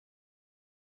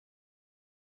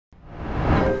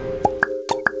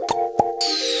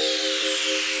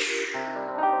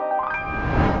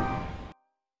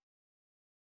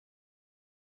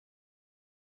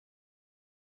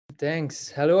Thanks.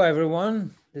 Hello,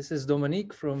 everyone. This is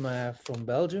Dominique from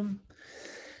Belgium.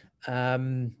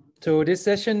 So this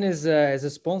session is a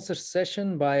sponsored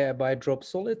session by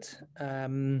Dropsolid.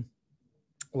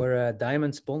 We're a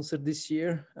diamond sponsor this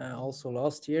year, also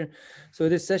last year. So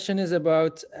this session is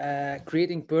about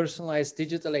creating personalized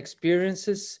digital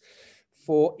experiences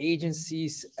for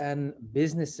agencies and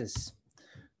businesses.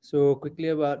 So quickly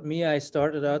about me, I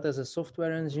started out as a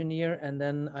software engineer, and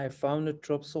then I founded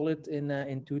Dropsolid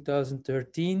in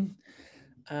 2013.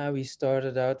 We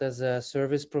started out as a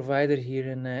service provider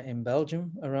here in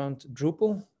Belgium around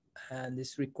Drupal, and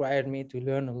this required me to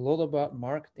learn a lot about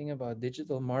marketing, about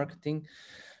digital marketing.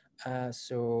 And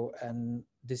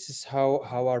this is how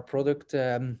our product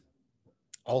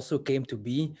also came to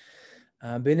be.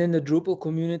 Been in the Drupal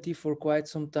community for quite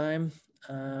some time.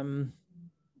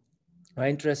 My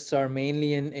interests are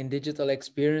mainly in digital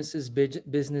experiences,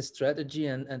 business strategy,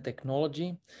 and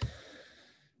technology.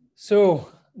 So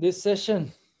this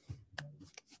session,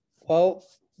 well,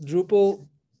 Drupal,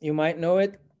 you might know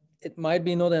it. It might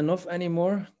be not enough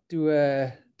anymore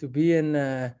to be in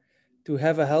to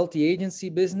have a healthy agency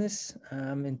business.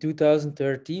 In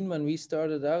 2013, when we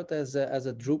started out as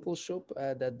a Drupal shop,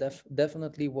 that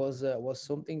definitely was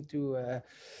something to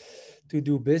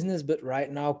do business. But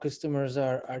right now, customers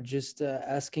are just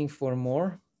asking for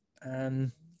more.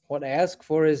 And what I ask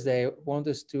for is they want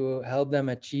us to help them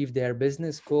achieve their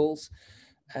business goals.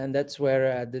 And that's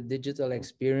where the digital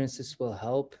experiences will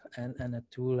help, and a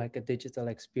tool like a digital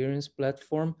experience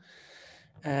platform.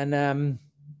 And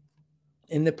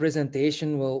in the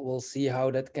presentation, we'll see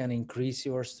how that can increase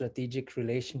your strategic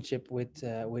relationship with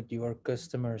your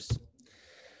customers.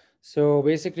 So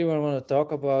basically, we want to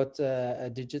talk about a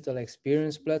digital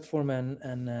experience platform,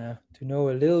 and to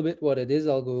know a little bit what it is,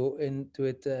 I'll go into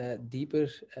it deeper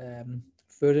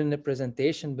further in the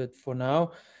presentation. But for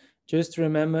now, just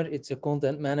remember, it's a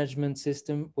content management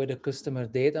system with a customer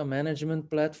data management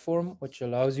platform, which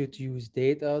allows you to use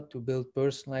data to build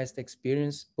personalized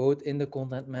experience, both in the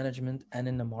content management and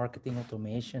in the marketing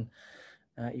automation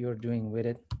you're doing with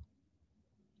it.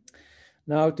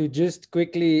 Now, to just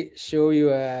quickly show you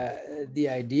the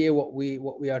idea, what we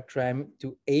are trying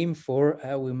to aim for,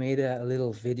 we made a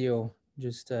little video.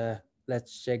 Just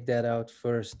let's check that out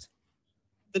first.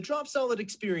 The Dropsolid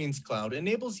Experience Cloud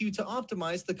enables you to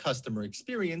optimize the customer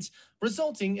experience,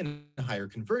 resulting in higher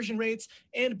conversion rates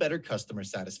and better customer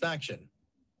satisfaction.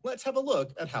 Let's have a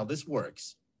look at how this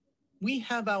works. We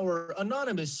have our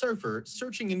anonymous surfer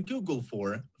searching in Google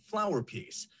for flower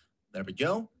piece. There we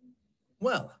go.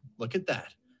 Well, look at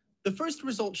that. The first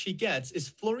result she gets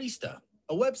is Florista,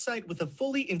 a website with a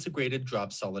fully integrated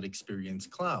Dropsolid Experience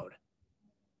Cloud.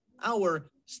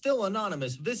 Our still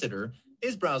anonymous visitor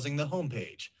is browsing the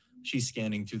homepage. She's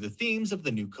scanning through the themes of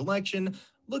the new collection,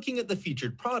 looking at the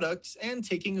featured products, and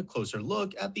taking a closer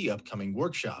look at the upcoming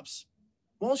workshops.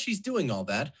 While she's doing all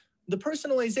that, the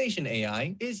personalization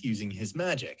AI is using his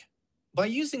magic. By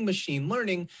using machine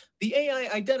learning, the AI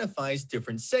identifies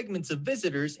different segments of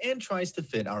visitors and tries to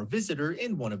fit our visitor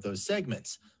in one of those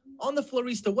segments. On the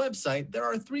Florista website, there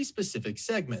are 3 specific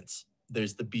segments.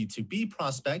 There's the B2B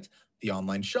prospect, the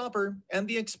online shopper, and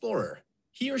the explorer.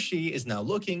 He or she is now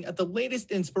looking at the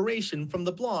latest inspiration from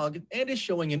the blog and is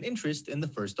showing an interest in the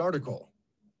first article.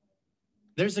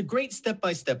 There's a great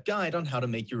step-by-step guide on how to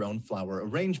make your own flower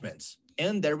arrangements.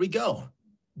 And there we go.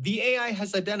 The AI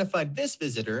has identified this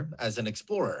visitor as an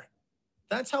explorer.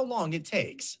 That's how long it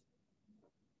takes.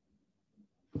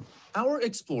 Our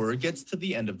explorer gets to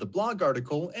the end of the blog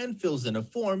article and fills in a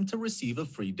form to receive a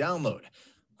free download.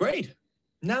 Great!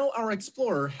 Now our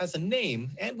explorer has a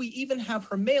name, and we even have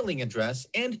her mailing address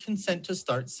and consent to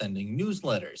start sending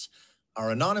newsletters.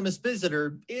 Our anonymous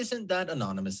visitor isn't that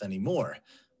anonymous anymore.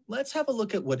 Let's have a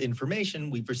look at what information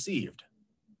we've received.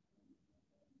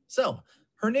 So,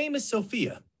 her name is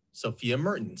Sophia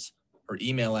Mertens. Her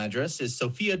email address is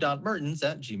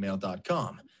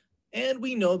sophia.mertens@gmail.com. And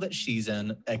we know that she's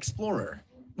an explorer.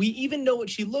 We even know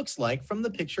what she looks like from the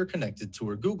picture connected to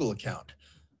her Google account.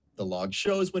 The log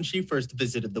shows when she first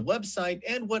visited the website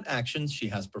and what actions she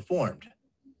has performed.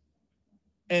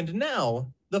 And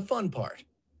now, the fun part.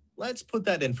 Let's put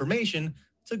that information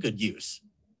to good use.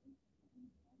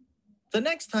 The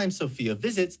next time Sophia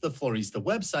visits the Florista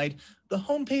website, the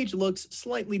homepage looks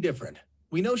slightly different.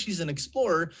 We know she's an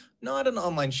explorer, not an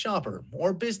online shopper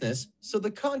or business, so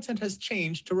the content has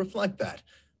changed to reflect that.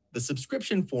 The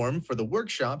subscription form for the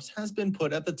workshops has been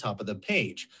put at the top of the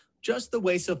page, just the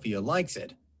way Sophia likes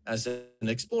it. As an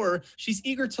explorer, she's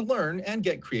eager to learn and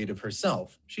get creative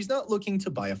herself. She's not looking to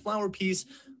buy a flower piece,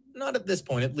 not at this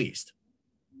point at least.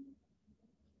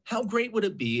 How great would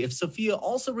it be if Sophia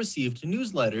also received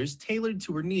newsletters tailored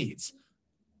to her needs?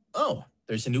 Oh,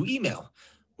 there's a new email.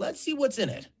 Let's see what's in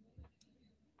it.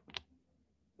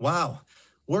 Wow,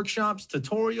 workshops,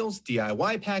 tutorials,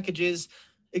 DIY packages,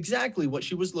 exactly what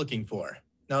she was looking for.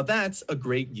 Now that's a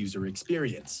great user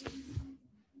experience.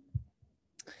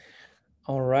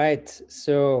 All right,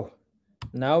 so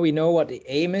now we know what the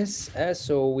aim is.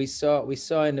 So we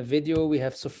saw in the video we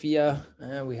have Sophia.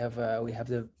 We have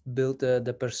built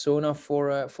the persona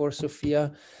for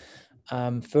Sophia.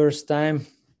 First time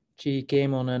she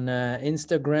came on an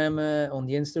Instagram on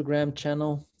the Instagram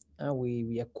channel.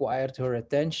 We acquired her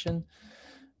attention.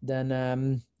 Then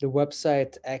the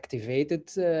website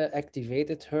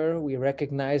activated her. We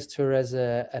recognized her as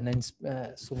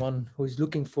someone who's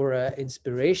looking for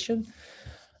inspiration.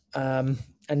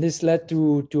 And this led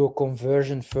to a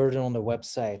conversion further on the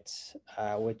website,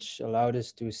 which allowed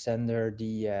us to send her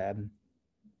the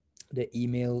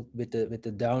email with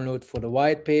the download for the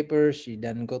white paper. She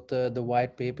then got the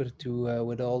white paper to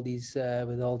with all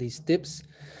these tips.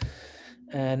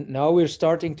 And now we're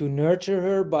starting to nurture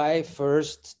her by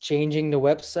first changing the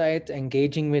website,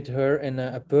 engaging with her in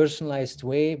a personalized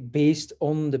way based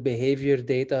on the behavior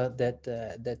data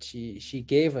that she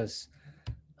gave us.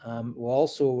 We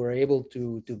also were able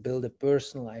to build a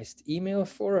personalized email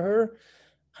for her,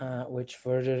 which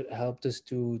further helped us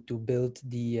to build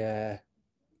the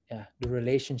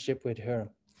relationship with her.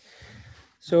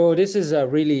 So this is a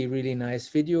really nice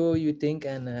video, you think,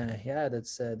 and yeah,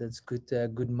 that's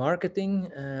good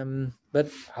marketing.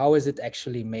 But how is it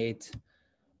actually made?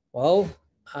 Well,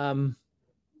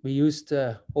 we used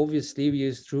obviously we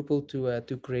used Drupal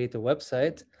to create a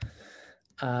website.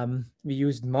 We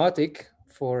used Mautic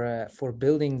for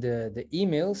building the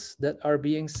emails that are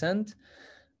being sent,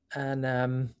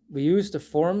 and we use the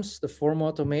forms, the form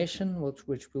automation,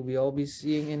 which we'll all be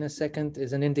seeing in a second,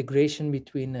 is an integration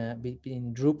between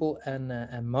Drupal and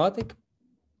Mautic.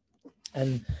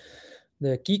 And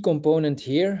the key component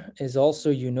here is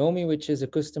also Unomi, which is a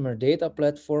customer data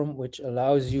platform, which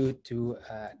allows you to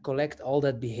collect all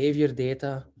that behavior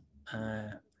data,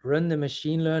 run the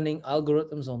machine learning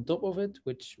algorithms on top of it,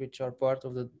 which are part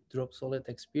of the Dropsolid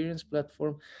experience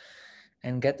platform,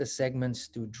 and get the segments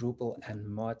to Drupal and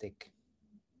Mautic.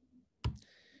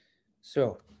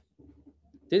 So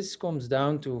this comes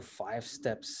down to 5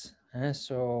 steps.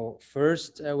 So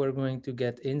first, we're going to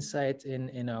get insight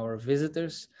in our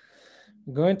visitors.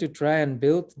 We're going to try and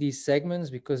build these segments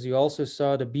because you also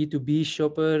saw the B2B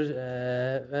shopper,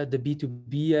 the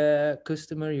B2B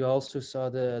customer. You also saw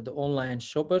the online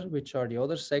shopper, which are the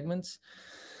other segments.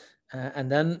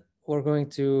 And then we're going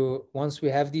to, once we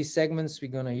have these segments,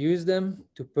 we're going to use them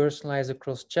to personalize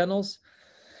across channels.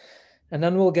 And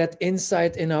then we'll get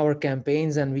insight in our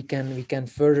campaigns, and we can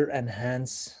further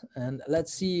enhance. And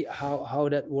let's see how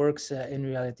that works in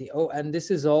reality. Oh, and this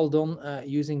is all done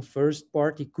using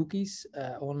first-party cookies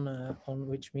on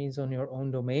which means on your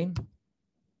own domain.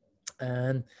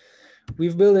 And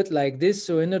we've built it like this.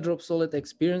 So in the Dropsolid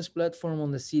experience platform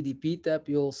on the CDP tab,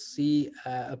 you'll see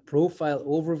a profile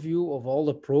overview of all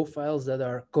the profiles that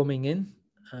are coming in.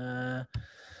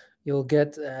 You'll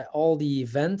get all the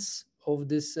events of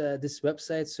this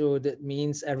website. So that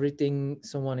means everything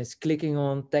someone is clicking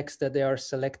on, text that they are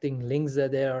selecting, links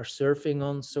that they are surfing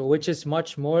on. So which is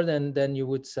much more than you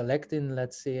would select in,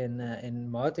 let's say, in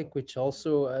Mautic, which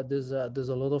also does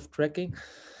a lot of tracking.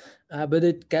 But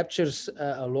it captures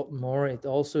a lot more. It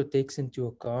also takes into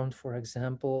account, for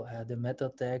example, the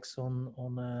meta tags on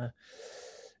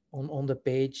the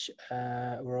page.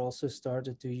 We're also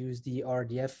started to use the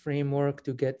RDF framework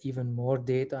to get even more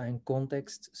data and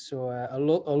context. So a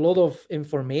lot of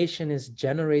information is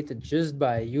generated just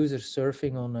by user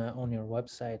surfing on your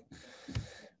website.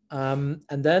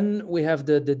 And then we have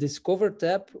the Discover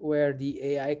tab, where the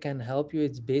AI can help you.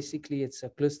 It's a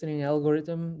clustering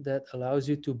algorithm that allows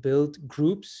you to build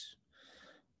groups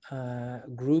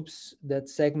that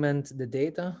segment the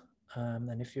data.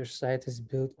 And if your site is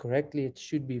built correctly, it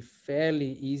should be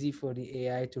fairly easy for the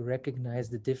AI to recognize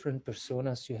the different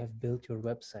personas you have built your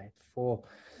website for.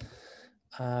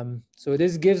 So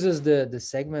this gives us the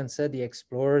segments, the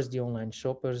explorers, the online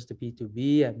shoppers, the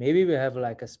B2B, and maybe we have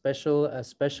like a special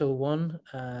one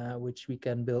which we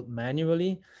can build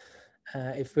manually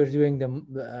if we're doing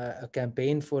a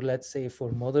campaign for, let's say, for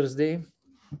Mother's Day.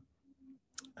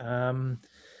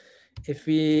 If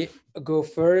we go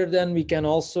further, then we can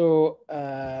also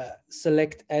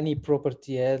select any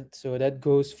property. So that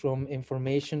goes from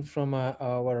information from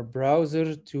our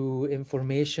browser to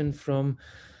information from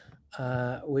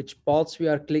which pods we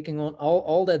are clicking on.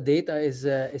 All that data is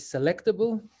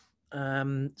selectable.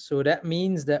 So that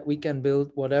means that we can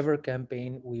build whatever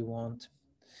campaign we want.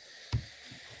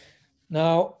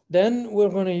 Now, then we're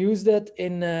going to use that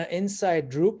in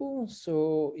inside Drupal.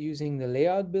 So using the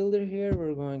layout builder here,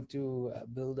 we're going to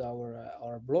build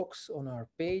our blocks on our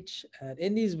page. And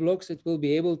in these blocks, it will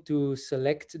be able to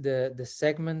select the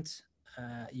segment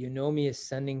Unomi is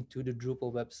sending to the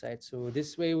Drupal website. So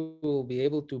this way we'll be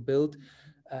able to build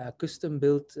custom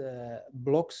built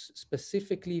blocks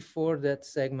specifically for that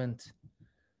segment.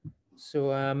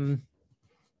 So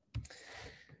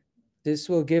this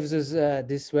will gives us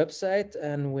this website,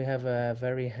 and we have a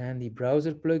very handy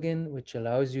browser plugin which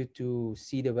allows you to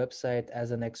see the website as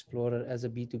an explorer, as a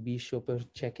B2B shopper,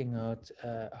 checking out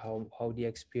how the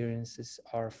experiences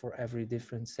are for every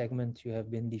different segment you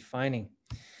have been defining.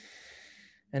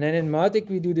 And then in Matic,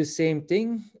 we do the same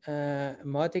thing.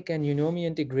 Matic and Unomi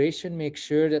integration make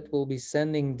sure that we'll be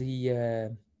sending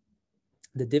the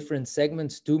different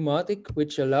segments to Matic,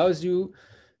 which allows you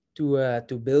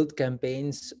to build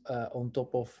campaigns on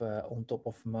top of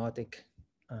Matic.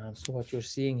 So what you're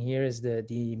seeing here is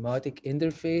the Matic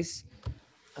interface.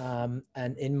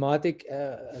 And in Matic,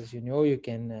 as you know, you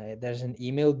can there's an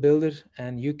email builder,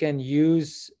 and you can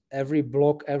use every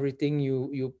block, everything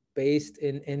you paste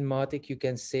in Matic. You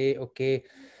can say, okay,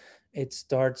 it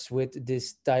starts with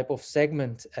this type of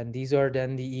segment, and these are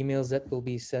then the emails that will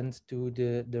be sent to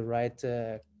the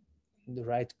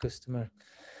right customer.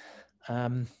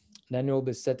 Um, then you'll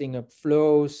be setting up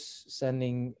flows,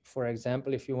 sending, for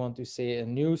example, if you want to say a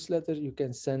newsletter, you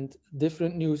can send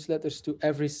different newsletters to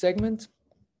every segment.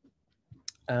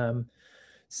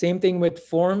 Same thing with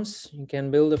forms. You can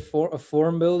build a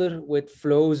form builder with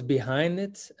flows behind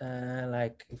it.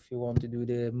 Like if you want to do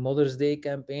the Mother's Day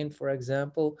campaign, for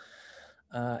example,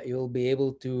 you'll be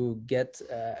able to get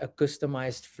a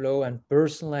customized flow and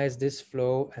personalize this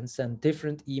flow and send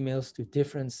different emails to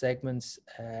different segments,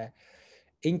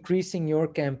 increasing your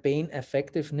campaign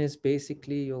effectiveness.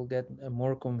 Basically, you'll get a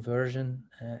more conversion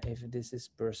if this is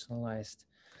personalized.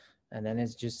 And then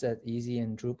it's just that easy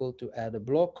in Drupal to add a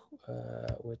block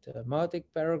with a Mautic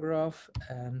paragraph,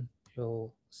 and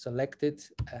you'll select it,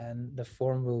 and the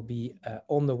form will be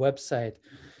on the website.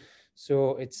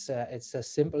 So it's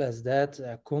as simple as that.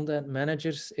 Content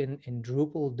managers in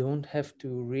Drupal don't have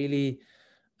to really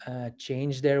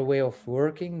change their way of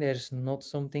working. There's not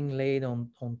something laid on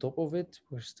top of it.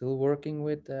 We're still working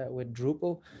with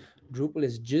Drupal. Drupal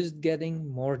is just getting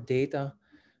more data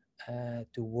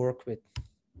to work with.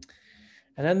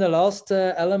 And then the last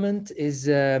element is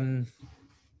our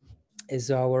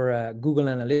Google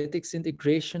Analytics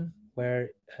integration,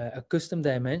 where a custom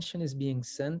dimension is being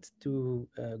sent to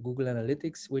Google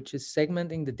Analytics, which is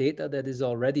segmenting the data that is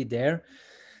already there.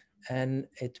 And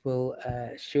it will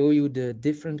show you the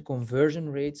different conversion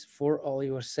rates for all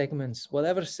your segments.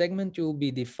 Whatever segment you'll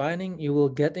be defining, you will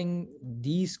getting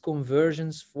these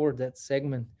conversions for that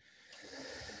segment.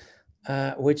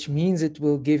 Which means it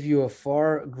will give you a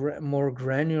far more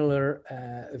granular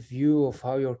view of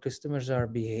how your customers are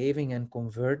behaving and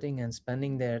converting and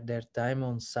spending their time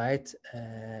on site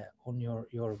on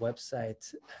your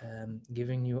website,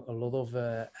 giving you a lot of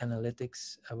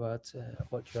analytics about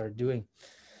what you are doing.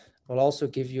 Will also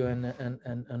give you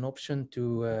an option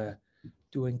to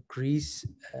increase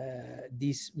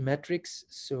these metrics.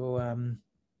 So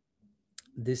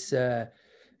this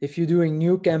if you're doing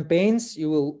new campaigns, you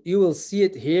will see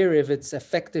it here if it's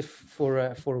effective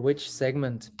for which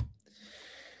segment.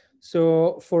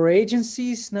 So for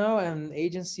agencies now, and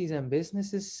agencies and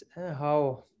businesses,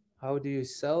 how do you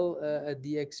sell a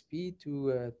DXP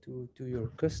to your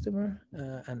customer,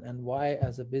 and why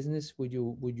as a business would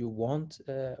you want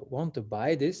to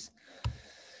buy this?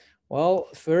 Well,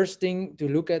 first thing to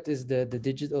look at is the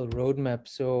digital roadmap.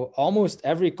 So almost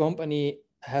every company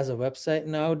has a website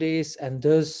nowadays and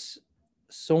does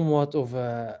somewhat of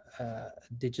a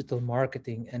digital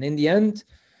marketing. And in the end,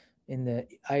 in the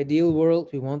ideal world,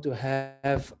 we want to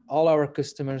have all our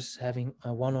customers having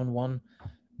a one-on-one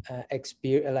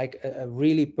experience, like a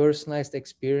really personalized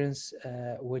experience,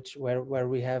 where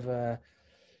we have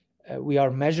we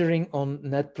are measuring on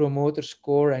net promoter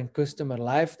score and customer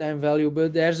lifetime value,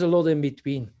 but there's a lot in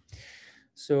between.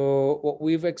 So what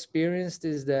we've experienced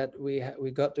is that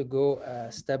we got to go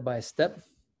step by step.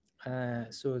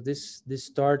 So this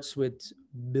starts with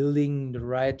building the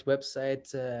right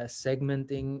website,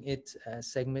 segmenting it,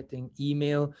 segmenting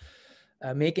email,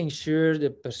 making sure the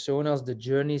personas, the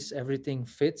journeys, everything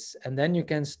fits, and then you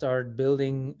can start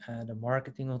building the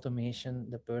marketing automation,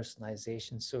 the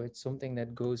personalization. So it's something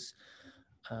that goes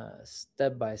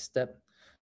step by step.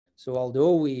 So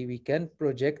although we can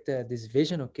project this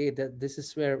vision, okay, that this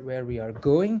is where we are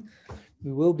going,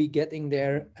 we will be getting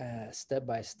there step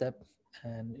by step.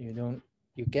 And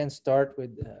you can start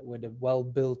with a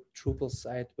well-built Drupal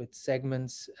site with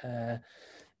segments,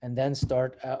 and then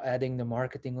start adding the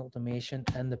marketing automation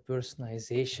and the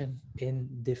personalization in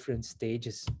different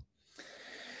stages.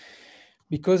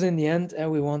 Because in the end,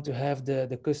 we want to have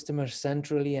the customer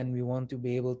centrally, and we want to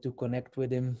be able to connect with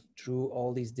him through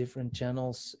all these different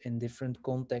channels in different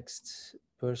contexts,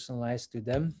 personalized to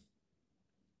them.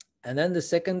 And then the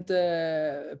second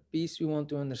piece we want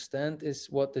to understand is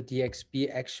what the DXP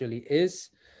actually is.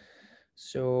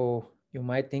 So you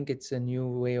might think it's a new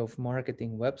way of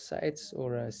marketing websites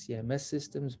or CMS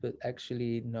systems, but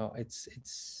actually no,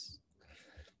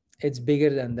 it's bigger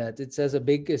than that. It's as a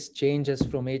big as changes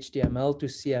from HTML to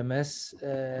CMS,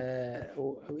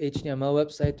 HTML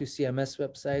website to CMS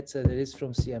websites, as it is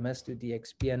from CMS to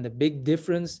DXP. And the big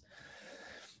difference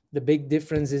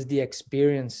is the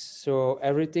experience. So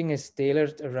everything is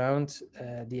tailored around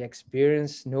the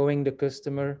experience, knowing the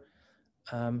customer.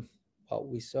 Well,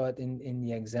 we saw it in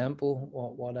the example,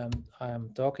 what I'm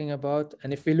talking about.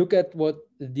 And if we look at what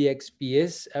the DXP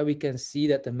is, we can see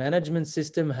that the management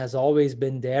system has always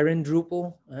been there in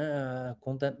Drupal,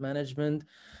 content management,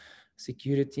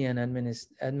 security and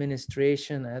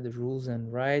administration, the rules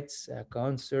and rights,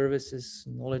 account services,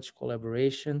 knowledge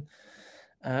collaboration.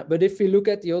 But if we look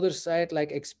at the other side,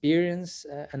 like experience,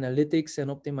 analytics and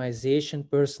optimization,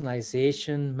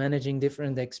 personalization, managing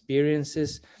different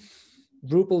experiences,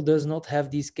 Drupal does not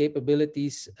have these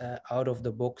capabilities out of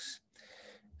the box.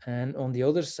 And on the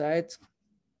other side,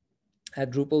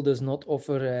 Drupal does not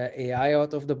offer AI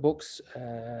out of the box.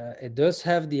 It does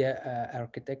have the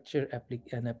architecture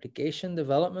and application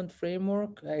development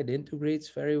framework. It integrates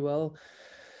very well.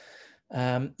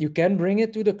 You can bring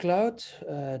it to the cloud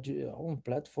on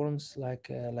platforms like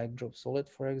Dropsolid,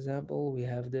 for example. We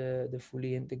have the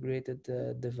fully integrated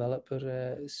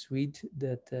developer suite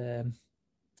that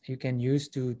you can use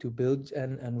to build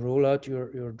and roll out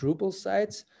your Drupal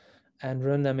sites and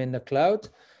run them in the cloud.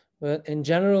 But in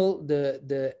general,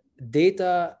 the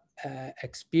data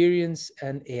experience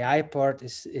and AI part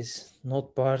is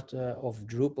not part of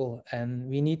Drupal, and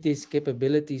we need these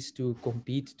capabilities to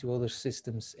compete to other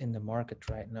systems in the market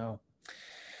right now.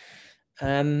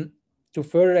 To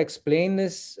further explain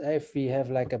this, if we have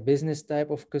like a business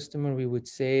type of customer, we would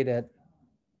say that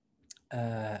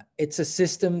it's a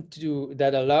system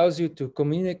that allows you to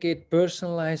communicate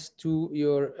personalized to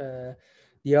your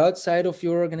the outside of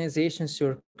your organizations,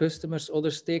 your customers, other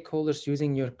stakeholders,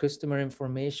 using your customer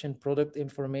information, product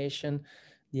information,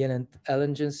 the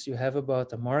intelligence you have about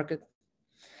the market.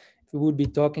 If we would be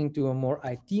talking to a more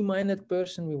IT-minded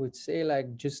person, we would say,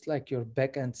 like, just like your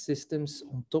backend systems,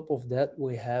 on top of that,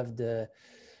 we have the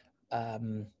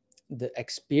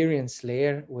experience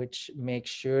layer, which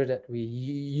makes sure that we're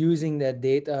using that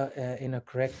data in a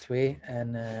correct way,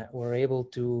 and we're able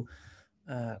to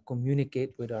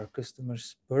communicate with our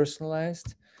customers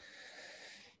personalized.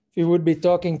 If we would be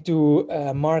talking to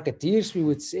marketeers, we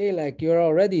would say, like, you're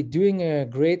already doing a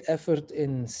great effort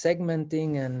in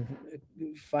segmenting and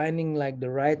finding like the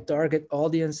right target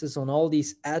audiences on all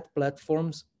these ad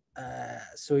platforms.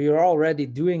 So you're already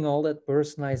doing all that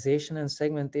personalization and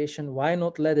segmentation. Why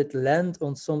not let it land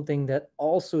on something that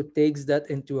also takes that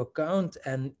into account?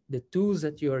 And the tools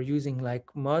that you are using, like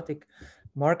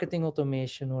marketing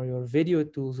automation or your video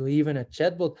tools or even a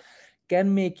chatbot,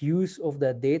 can make use of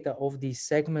that data of these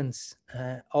segments,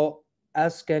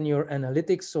 as can your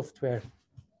analytics software.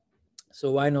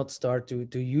 So why not start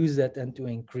to use that and to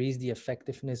increase the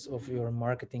effectiveness of your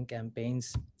marketing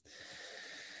campaigns?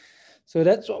 So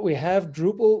that's what we have: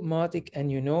 Drupal, Mautic, and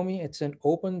Unomi. It's an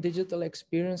open digital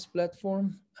experience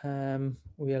platform.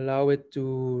 We allow it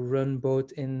to run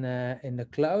both in the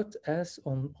cloud as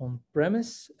on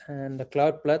premise, and the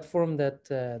cloud platform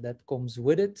that comes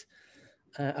with it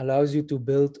allows you to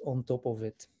build on top of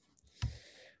it.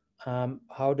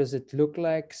 How does it look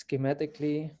like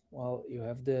schematically? Well, you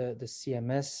have the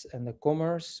CMS and the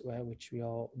commerce, which we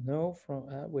all know from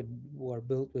were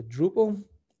built with Drupal.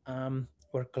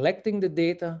 We're collecting the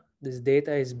data. This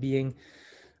data is being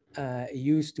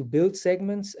used to build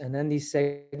segments, and then these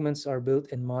segments are built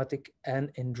in Mautic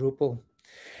and in Drupal.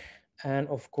 And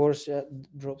of course,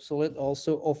 Dropsolid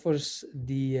also offers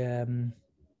the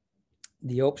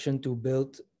option to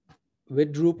build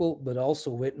with Drupal, but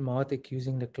also with Mautic.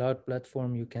 Using the cloud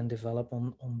platform, you can develop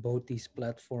on both these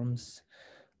platforms,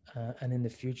 and in the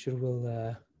future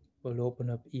will open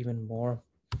up even more.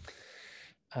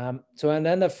 So, and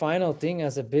then the final thing,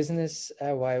 as a business,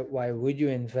 why would you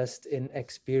invest in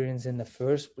experience in the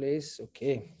first place?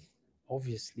 Okay,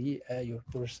 obviously your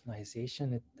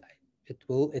personalization,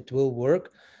 it will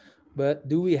work, but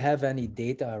do we have any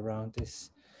data around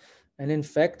this? And in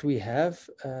fact, we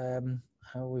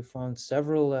found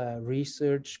several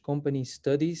research company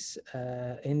studies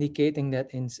indicating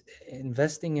that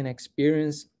investing in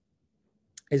experience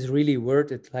is really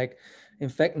worth it. Like, in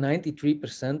fact,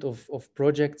 93% of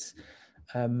projects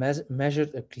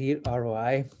measured a clear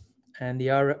ROI. And the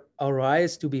ROI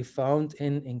is to be found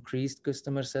in increased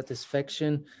customer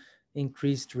satisfaction,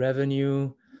 increased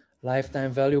revenue,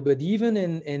 lifetime value, but even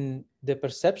in the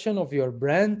perception of your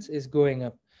brand is going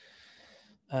up.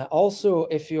 Also,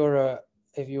 if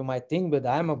you might think, but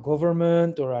I'm a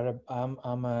government, or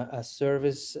I'm a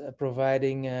service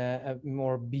providing a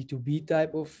more B2B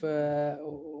type of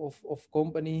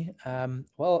company,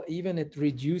 well, even it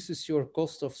reduces your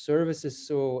cost of services.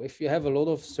 So if you have a lot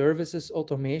of services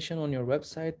automation on your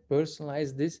website,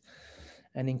 personalize this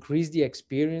and increase the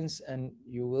experience, and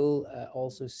you will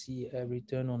also see a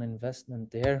return on investment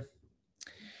there.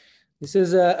 This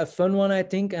is a fun one, I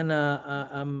think, and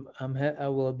I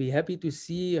will be happy to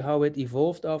see how it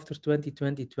evolved after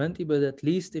 2020. But at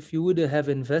least if you would have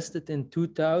invested in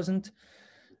 2000,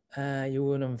 you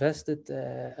would have invested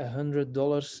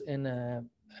 $100 in a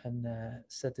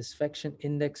satisfaction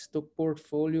index stock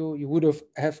portfolio, you would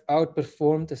have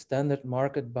outperformed the standard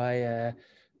market by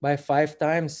 5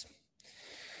 times.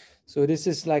 So this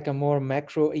is like a more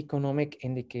macroeconomic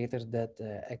indicator that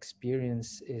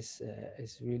experience is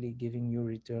really giving you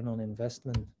return on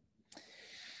investment.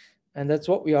 And that's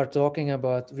what we are talking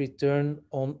about, return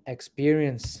on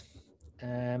experience.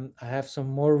 I have some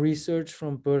more research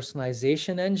from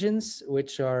personalization engines,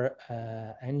 which are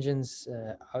engines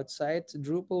outside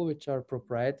Drupal, which are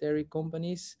proprietary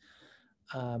companies.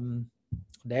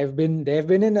 They've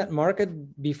been in that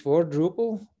market before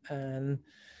Drupal, and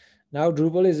now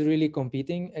Drupal is really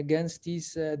competing against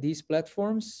these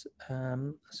platforms.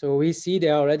 So we see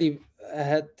they already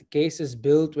had cases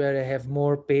built where they have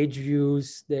more page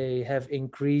views, they have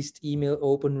increased email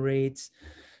open rates,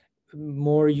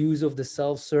 more use of the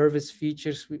self-service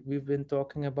features we've been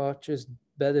talking about, just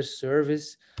better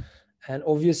service. And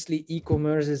obviously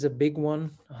e-commerce is a big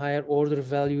one, higher order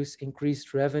values,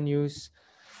 increased revenues,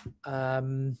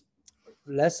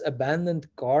 less abandoned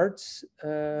carts,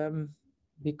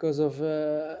 because of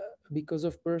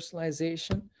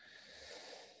personalization.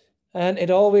 And it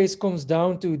always comes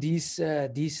down to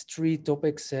these three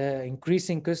topics: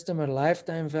 increasing customer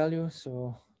lifetime value.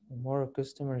 So the more a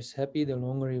customer is happy, the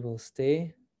longer he will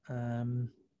stay.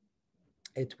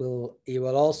 He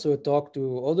will also talk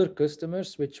to other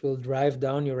customers, which will drive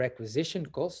down your acquisition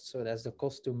cost. So that's the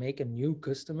cost to make a new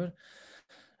customer.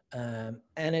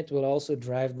 And it will also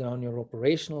drive down your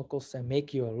operational costs and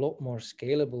make you a lot more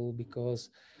scalable, because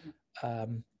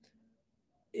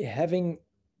having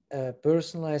a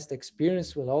personalized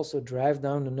experience will also drive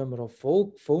down the number of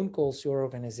phone calls your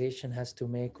organization has to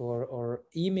make, or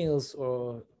emails,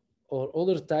 or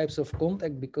other types of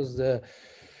contact, because the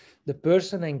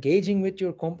person engaging with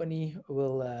your company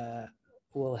will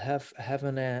have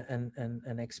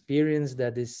an experience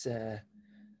that is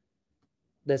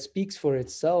that speaks for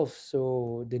itself.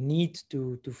 So the need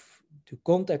to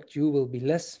contact you will be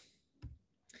less.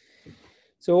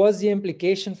 So what's the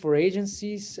implication for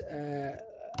agencies?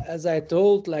 As I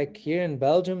told, like here in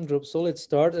Belgium, Dropsolid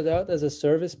started out as a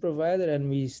service provider, and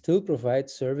we still provide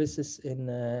services in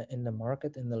the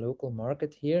market, in the local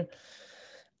market here.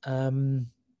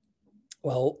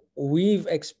 Well, we've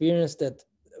experienced that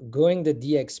going the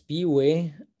DXP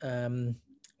way,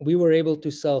 we were able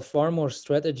to sell far more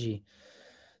strategy.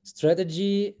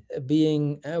 Strategy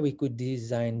being, we could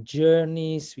design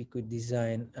journeys, we could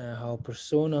design how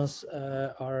personas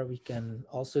are. We can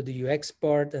also, the UX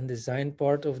part and design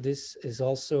part of this is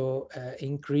also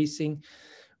increasing.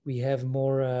 We have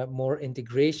more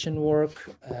integration work,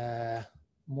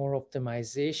 more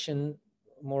optimization,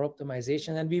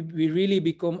 and we really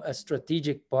become a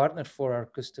strategic partner for our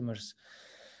customers.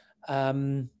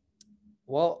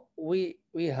 Well, we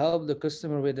help the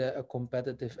customer with a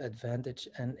competitive advantage,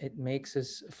 and it makes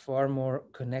us far more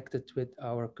connected with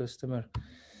our customer.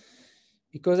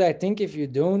 Because I think if you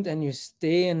don't and you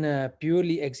stay in a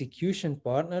purely execution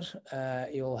partner,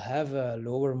 you'll have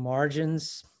lower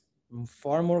margins,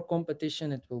 far more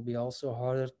competition. It will be also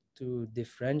harder to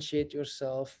differentiate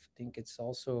yourself. I think it's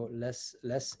also less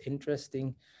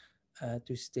interesting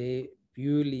to stay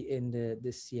purely in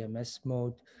the CMS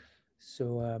mode.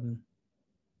 So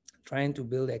trying to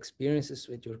build experiences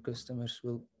with your customers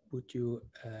will put you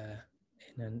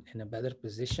in a better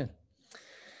position.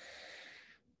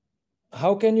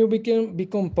 how can you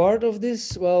become part of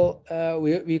this? Well,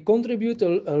 we contribute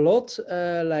a lot,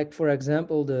 like for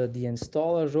example, the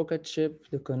installer rocket ship,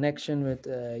 the connection with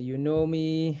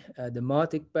me, the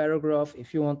Matic paragraph.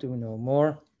 If you want to know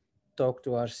more, talk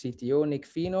to our CTO Nick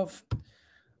Feenov.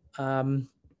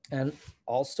 And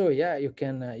also, yeah, you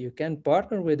can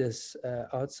partner with us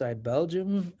outside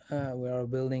Belgium. We are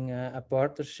building a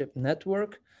partnership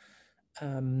network.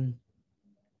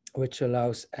 Which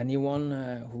allows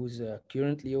anyone who's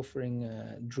currently offering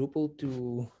Drupal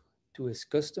to his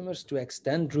customers to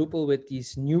extend Drupal with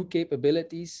these new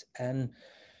capabilities and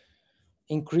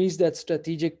increase that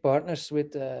strategic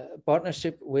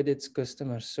partnership with its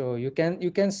customers. So you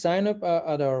can sign up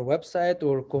at our website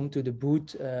or come to the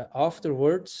booth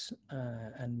afterwards,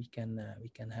 and we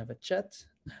can have a chat,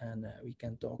 and we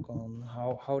can talk on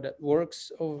how that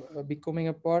works of becoming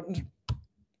a partner.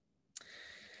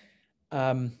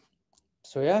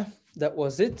 So yeah, that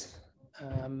was it.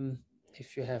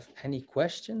 If you have any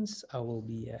questions, I will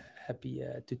be happy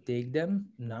to take them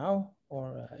now,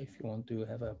 or if you want to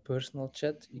have a personal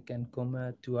chat, you can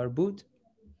come to our booth.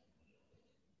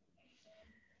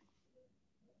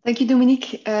 Thank you,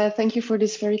 Dominique. Thank you for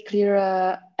this very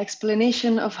clear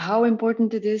explanation of how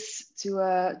important it is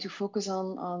to focus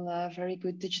on very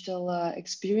good digital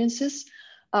experiences.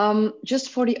 Just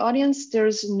for the audience,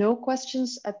 there's no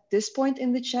questions at this point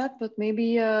in the chat, but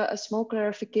maybe a small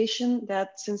clarification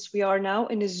that since we are now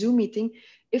in a Zoom meeting,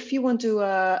 if you want to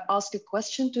ask a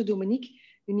question to Dominique,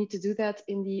 you need to do that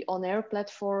in the on-air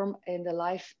platform in the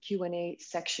live Q&A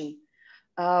section.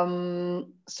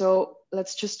 So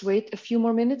let's just wait a few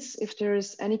more minutes if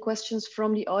there's any questions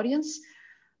from the audience.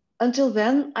 Until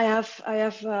then, I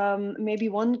have maybe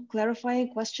one clarifying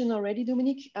question already,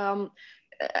 Dominique.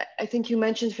 I think you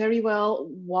mentioned very well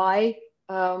why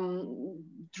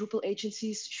Drupal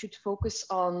agencies should focus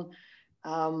on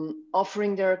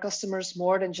offering their customers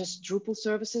more than just Drupal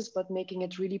services, but making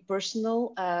it really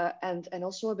personal and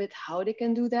also a bit how they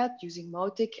can do that using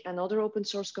Mautic and other open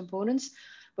source components.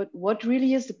 But what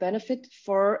really is the benefit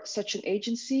for such an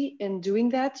agency in doing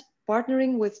that,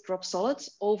 partnering with Dropsolid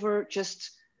over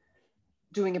just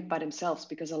doing it by themselves?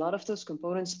 Because a lot of those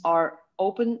components are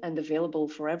open and available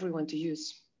for everyone to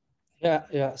use.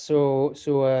 Yeah. So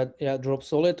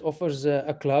Dropsolid offers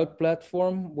a cloud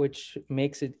platform which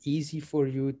makes it easy for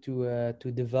you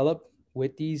to develop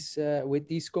with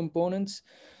these components.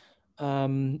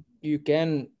 You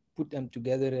can put them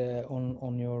together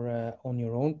on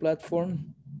your own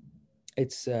platform.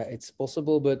 It's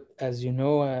possible, but as you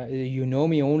know,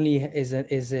 me only is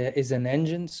an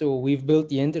engine. So we've built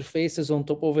the interfaces on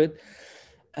top of it,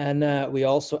 and we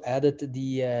also added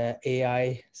the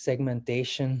AI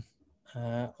segmentation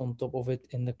on top of it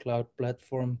in the cloud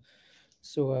platform.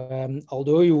 So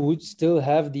although you would still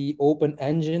have the open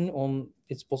engine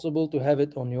it's possible to have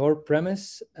it on your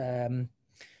premise.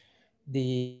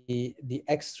 The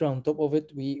extra on top of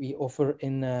it we offer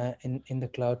in the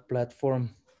cloud platform.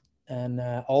 And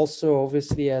also,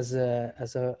 obviously, as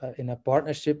in a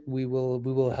partnership, we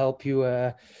will help you.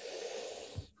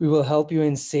 We will help you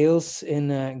in sales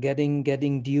in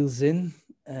getting deals in,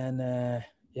 and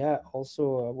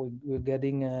also we're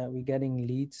getting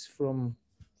leads from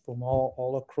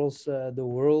all across the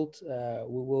world.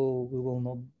 We will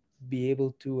not be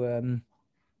able to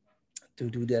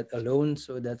do that alone.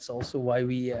 So that's also why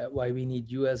we need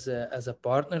you as a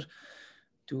partner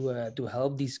to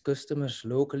help these customers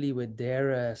locally with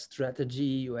their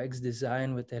strategy, UX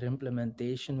design, with their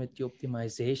implementation, with the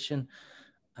optimization.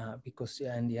 Because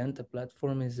in the end, the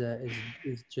platform is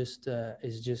just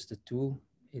a tool.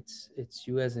 It's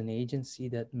you as an agency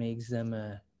that makes them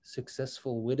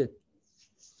successful with it.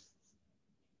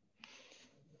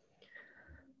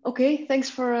 Okay, thanks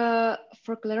for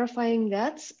clarifying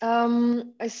that.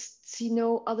 I see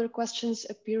no other questions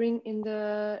appearing in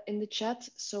the chat,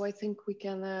 so I think we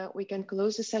can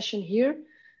close the session here,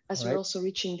 as we're also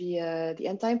reaching the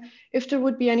end time. If there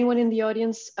would be anyone in the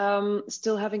audience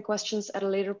still having questions at a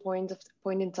later point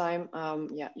in time,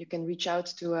 you can reach out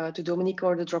to Dominique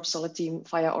or the Dropsolid team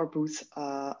via our booth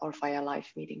or via live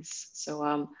meetings.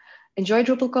 So enjoy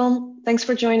DrupalCon. Thanks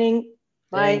for joining.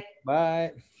 Bye.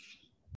 Bye.